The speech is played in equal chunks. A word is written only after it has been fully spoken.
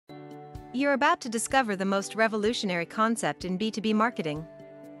You're about to discover the most revolutionary concept in B2B marketing.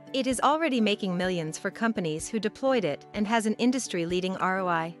 It is already making millions for companies who deployed it and has an industry-leading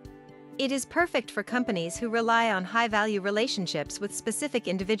ROI. It is perfect for companies who rely on high-value relationships with specific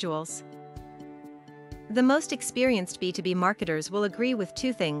individuals. The most experienced B2B marketers will agree with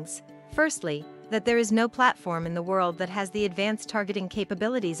two things. Firstly, that there is no platform in the world that has the advanced targeting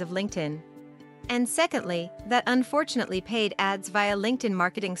capabilities of LinkedIn. And secondly, that unfortunately paid ads via LinkedIn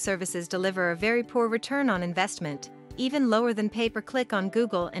marketing services deliver a very poor return on investment, even lower than pay-per-click on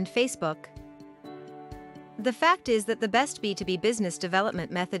Google and Facebook. The fact is that the best B2B business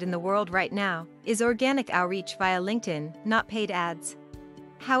development method in the world right now is organic outreach via LinkedIn, not paid ads.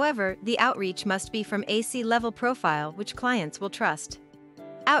 However, the outreach must be from a C-level profile which clients will trust.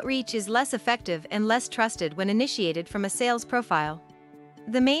 Outreach is less effective and less trusted when initiated from a sales profile.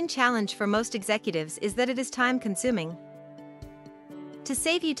 The main challenge for most executives is that it is time-consuming. To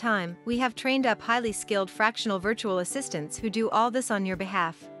save you time, we have trained up highly skilled fractional virtual assistants who do all this on your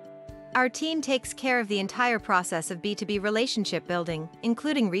behalf. Our team takes care of the entire process of B2B relationship building,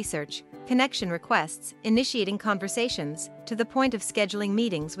 including research, connection requests, initiating conversations, to the point of scheduling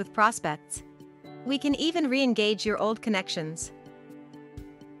meetings with prospects. We can even re-engage your old connections.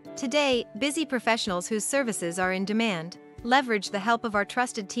 Today, busy professionals whose services are in demand leverage the help of our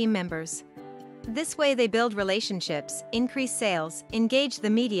trusted team members. This way they build relationships, increase sales, engage the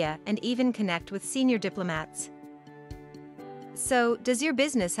media, and even connect with senior diplomats. So, does your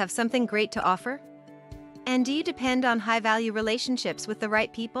business have something great to offer? And do you depend on high-value relationships with the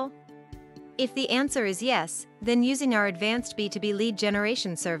right people? If the answer is yes, then using our advanced B2B lead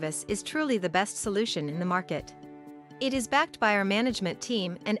generation service is truly the best solution in the market. It is backed by our management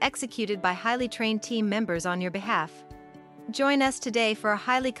team and executed by highly trained team members on your behalf. Join us today for a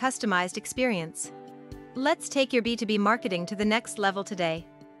highly customized experience. Let's take your B2B marketing to the next level today.